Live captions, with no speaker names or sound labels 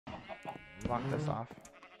block this off.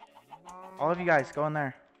 All of you guys, go in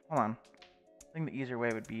there. Hold on. I think the easier way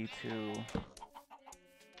would be to...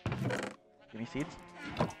 Give me seeds.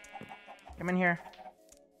 Come in here.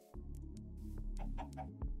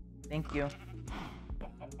 Thank you.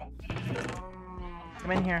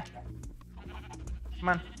 Come in here. Come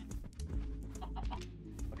on.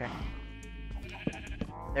 Okay.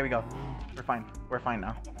 There we go. We're fine. We're fine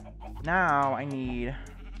now. Now I need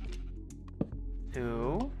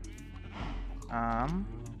to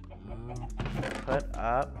put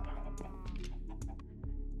up.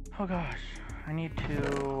 Oh gosh, I need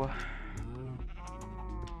to.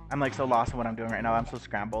 I'm like so lost in what I'm doing right now. I'm so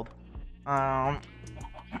scrambled. I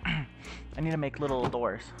need to make little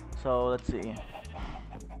doors. So let's see.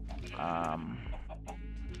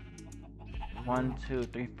 1, 2,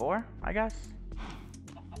 3, 4, I guess.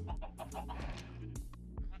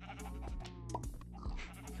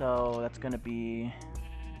 So that's gonna be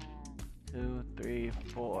 2, 3,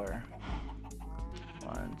 4.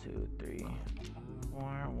 1, 2, 3,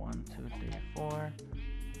 4. 1, 2, 3, 4.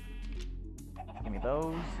 Give me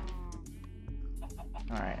those.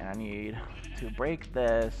 Alright, and I need to break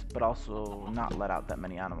this, but also not let out that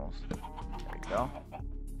many animals. There we go.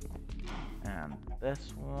 And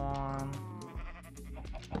this one.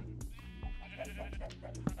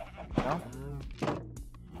 There we go.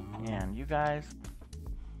 And you guys.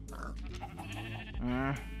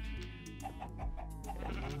 There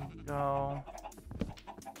you go.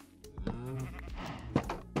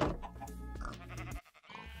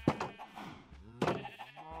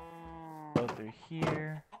 Go through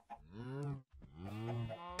here.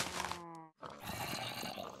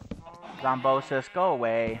 Zombosis, go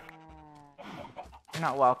away. You're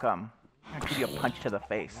not welcome. I'm gonna give you a punch to the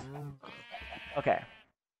face. Okay.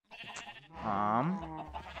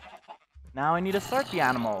 Now I need to sort the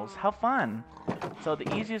animals. How fun. So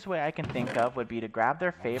the easiest way I can think of would be to grab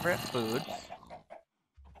their favorite foods,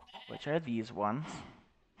 which are these ones.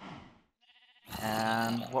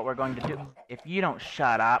 And what we're going to do, if you don't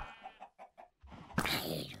shut up,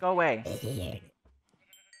 go away.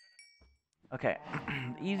 Okay,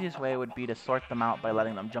 the easiest way would be to sort them out by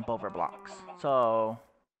letting them jump over blocks. So,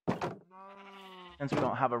 since we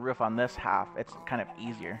don't have a roof on this half, it's kind of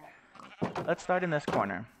easier. Let's start in this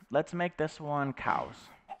corner. Let's make this one cows.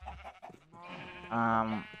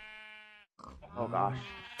 Oh gosh.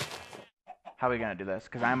 How are we gonna do this?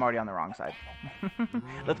 Because I'm already on the wrong side.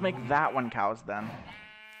 Let's make that one cows then.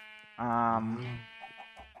 I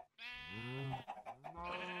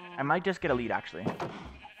might just get a lead actually.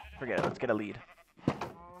 Forget it, let's get a lead.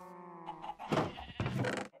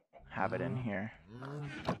 Have it in here.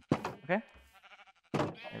 Okay.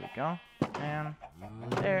 There we go. And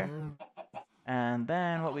there. And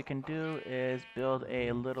then what we can do is build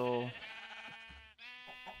a little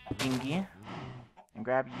thingy and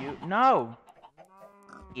grab you. No!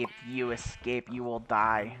 If you escape, you will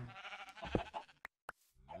die.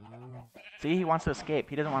 See, he wants to escape.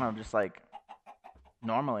 He doesn't want to just like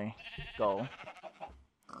normally go.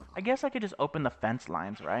 I guess I could just open the fence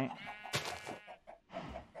lines, right?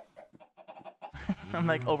 I'm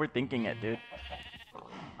like overthinking it, dude.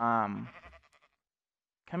 Come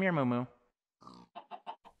here, Moo Moo.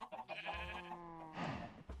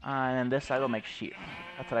 And then this side will make sheep.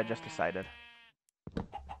 That's what I just decided.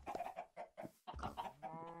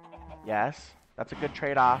 Yes, that's a good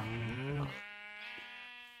trade-off.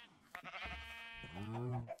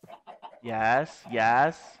 Yes,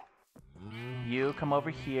 yes. You come over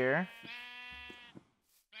here.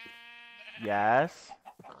 Yes.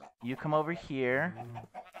 You come over here.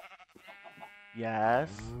 Yes.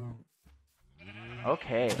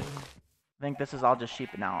 Okay. I think this is all just sheep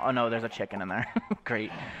now. Oh no, there's a chicken in there.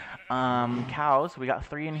 Great. Cows. We got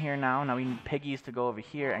 3 in here now. Now we need piggies to go over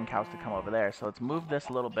here and cows to come over there. So let's move this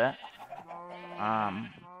a little bit.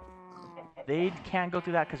 They can't go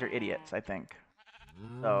through that because they're idiots, I think.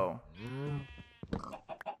 So,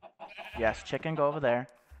 yes, chicken, go over there.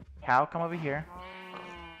 Cow, come over here.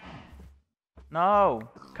 No,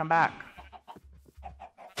 come back.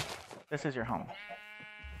 This is your home.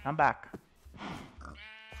 Come back.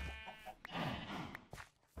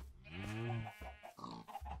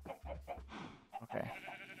 Okay,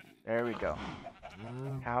 there we go.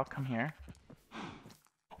 Cow, come here.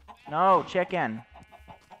 No, chicken.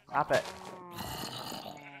 Stop it.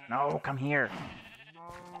 No, come here.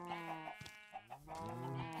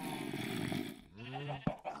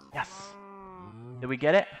 Yes. Did we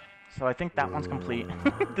get it? So I think that one's complete.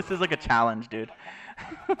 This is like a challenge, dude.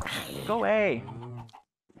 Go away.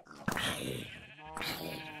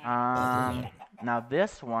 Now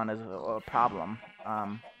this one is a problem.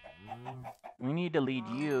 We need to lead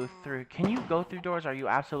you through. Can you go through doors? Are you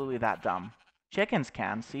absolutely that dumb? Chickens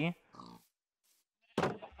can, see?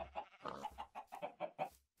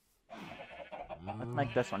 Let's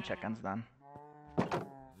make this one chickens then.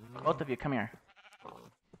 Both of you, come here.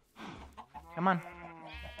 Come on.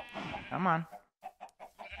 Come on.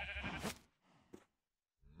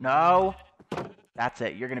 No! That's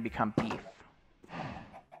it. You're going to become beef.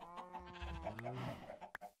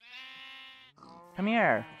 Come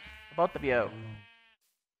here. Both of you.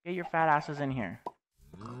 Get your fat asses in here.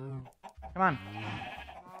 Come on.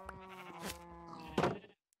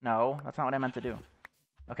 No, that's not what I meant to do.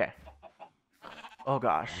 Okay. Oh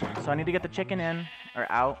gosh. So I need to get the chicken in, or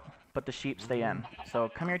out, but the sheep stay in. So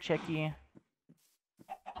come here, chickie.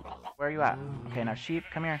 Where are you at? Okay, now sheep,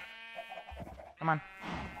 come here. Come on.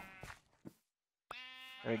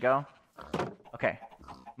 There we go. Okay.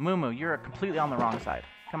 Moo, you're completely on the wrong side.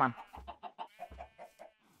 Come on.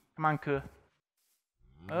 Come on, Ku.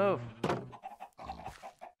 Move.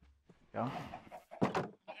 Go.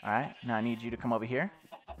 Alright, now I need you to come over here.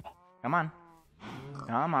 Come on.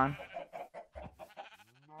 Come on.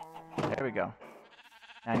 There we go.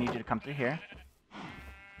 Now I need you to come through here.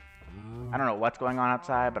 I don't know what's going on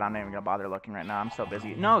outside, but I'm not even going to bother looking right now. I'm so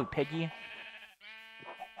busy. No, piggy.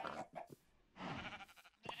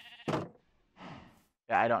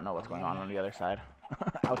 Yeah, I don't know what's going on the other side.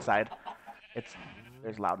 Outside.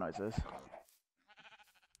 There's loud noises.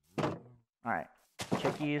 Alright.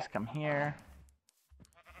 Chickies, come here.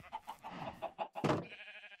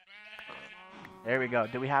 There we go.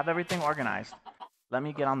 Do we have everything organized? Let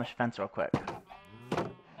me get on the fence real quick.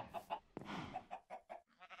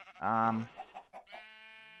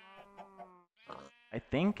 I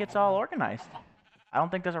think it's all organized. I don't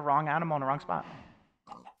think there's a wrong animal in the wrong spot.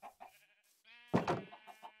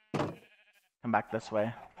 Come back this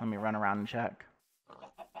way. Let me run around and check.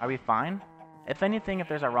 Are we fine? If anything, if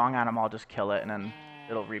there's a wrong animal, I'll just kill it and then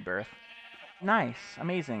it'll rebirth. Nice.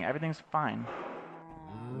 Amazing. Everything's fine.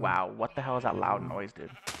 Wow. What the hell is that loud noise,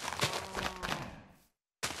 dude?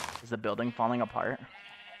 Is the building falling apart?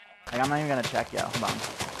 Like, I'm not even gonna check yet. Hold on.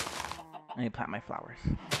 I need to plant my flowers.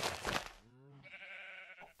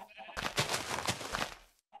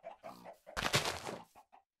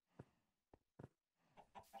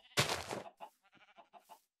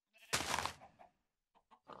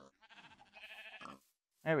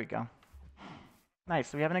 There we go. Nice.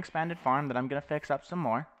 So we have an expanded farm that I'm gonna fix up some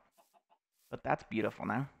more. But that's beautiful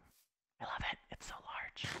now. I love it. It's so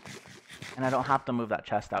large. And I don't have to move that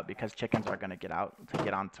chest out because chickens are gonna get out to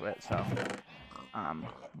get onto it. So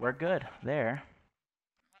we're good there.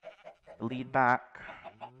 Lead back.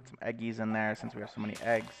 Put some eggies in there since we have so many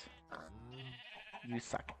eggs. You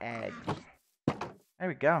suck eggs. There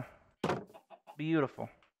we go. Beautiful.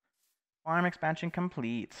 Farm expansion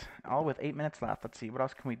complete. All with 8 minutes left. Let's see, what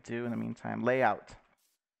else can we do in the meantime? Layout.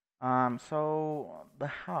 So the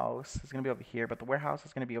house is going to be over here, but the warehouse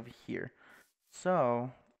is going to be over here.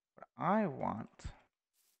 So what I want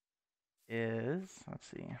is, let's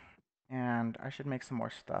see, and I should make some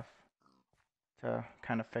more stuff to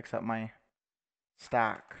kind of fix up my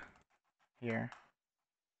stack here.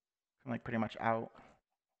 I'm like pretty much out.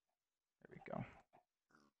 There we go.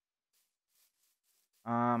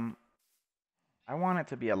 I want it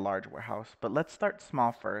to be a large warehouse, but let's start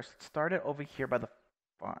small first. Start it over here by the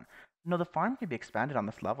farm. No, the farm can be expanded on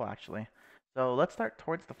this level, actually. So let's start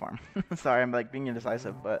towards the farm. Sorry, I'm like being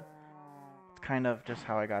indecisive, but it's kind of just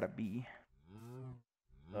how I gotta be.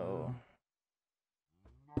 So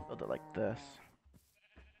build it like this.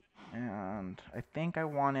 And I think I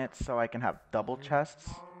want it so I can have double chests.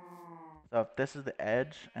 So if this is the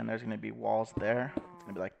edge and there's going to be walls there, it's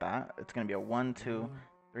going to be like that. It's going to be a 1, 2,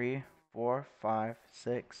 3, 4, 5,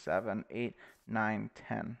 6, 7, 8, 9,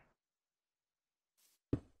 10.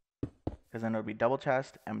 Because then it'll be double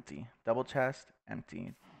chest, empty. Double chest,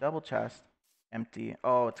 empty. Double chest, empty.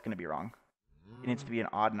 Oh, it's going to be wrong. It needs to be an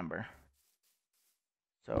odd number.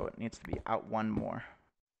 So it needs to be out one more.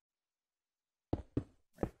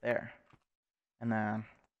 Right there. And then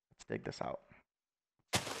let's dig this out.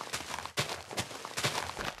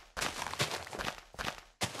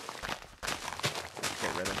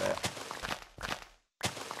 Get rid of it.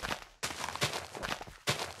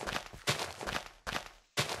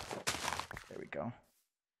 There we go.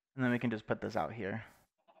 And then we can just put this out here.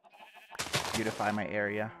 Beautify my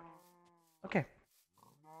area. Okay.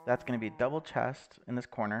 That's going to be double chest in this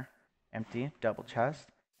corner. Empty, double chest,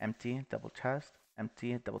 empty, double chest,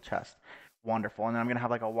 empty, double chest. Wonderful. And then I'm going to have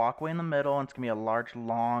like a walkway in the middle, and it's going to be a large,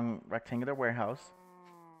 long, rectangular warehouse.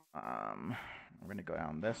 We're going to go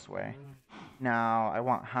down this way. Now, I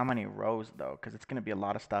want how many rows though, because it's gonna be a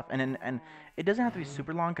lot of stuff, and it doesn't have to be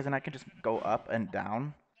super long, because then I can just go up and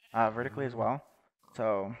down vertically as well.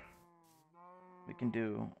 So we can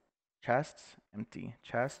do chests, empty,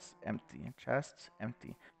 chests, empty, chests,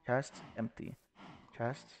 empty, chests, empty,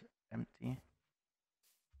 chests, empty,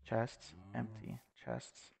 chests, empty,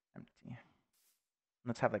 chests, empty.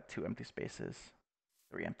 Let's have like 2 empty spaces,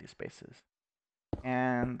 3 empty spaces,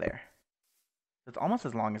 and there. It's almost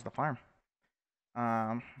as long as the farm.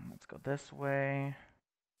 Let's go this way,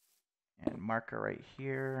 and marker right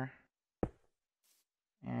here,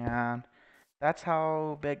 and that's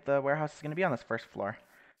how big the warehouse is going to be on this first floor.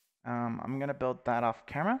 I'm going to build that off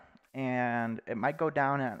camera, and it might go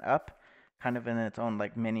down and up, kind of in its own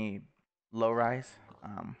like mini low rise.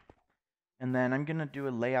 And then I'm going to do a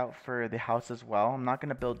layout for the house as well. I'm not going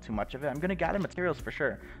to build too much of it. I'm going to gather materials for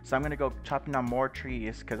sure. So I'm going to go chopping down more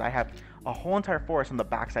trees, because I have a whole entire forest on the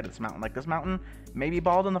back side of this mountain. Like, this mountain may be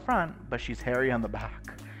bald in the front, but she's hairy on the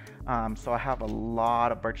back. So I have a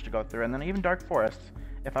lot of birch to go through. And then even dark forests.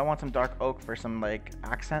 If I want some dark oak for some like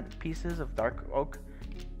accent pieces of dark oak,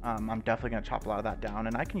 I'm definitely going to chop a lot of that down.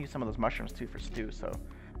 And I can use some of those mushrooms too for stew. So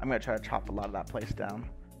I'm going to try to chop a lot of that place down.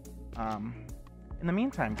 In the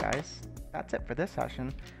meantime, guys, that's it for this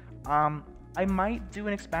session. I might do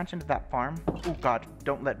an expansion to that farm. Oh god,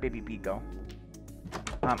 don't let baby bee go.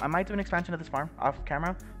 I might do an expansion to this farm off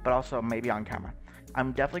camera, but also maybe on camera.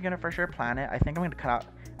 I'm definitely going to for sure plan it. I think I'm going to cut out,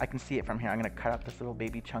 I can see it from here. I'm going to cut out this little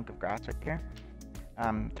baby chunk of grass right here.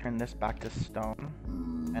 Turn this back to stone,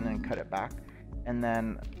 and then cut it back. And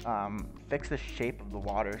then fix the shape of the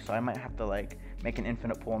water. So I might have to like make an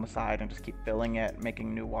infinite pool on the side and just keep filling it,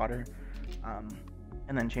 making new water.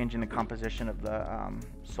 And then changing the composition of the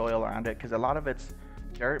soil around it, because a lot of it's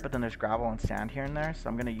dirt, but then there's gravel and sand here and there. So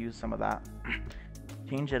I'm going to use some of that,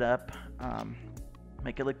 change it up,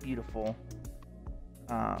 make it look beautiful,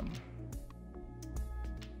 and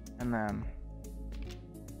then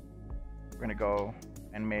we're going to go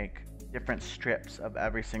and make different strips of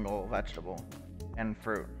every single vegetable and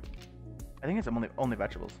fruit. I think it's only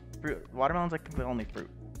vegetables. Fruit, watermelon's like the only fruit.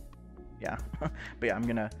 Yeah, but yeah, I'm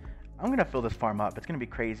gonna fill this farm up. It's gonna be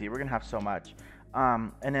crazy. We're gonna have so much.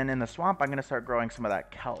 And then in the swamp, I'm gonna start growing some of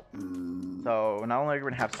that kelp. So not only are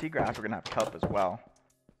we gonna have seagrass, we're gonna have kelp as well.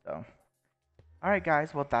 So, all right,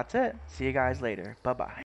 guys. Well, that's it. See you guys later. Bye bye.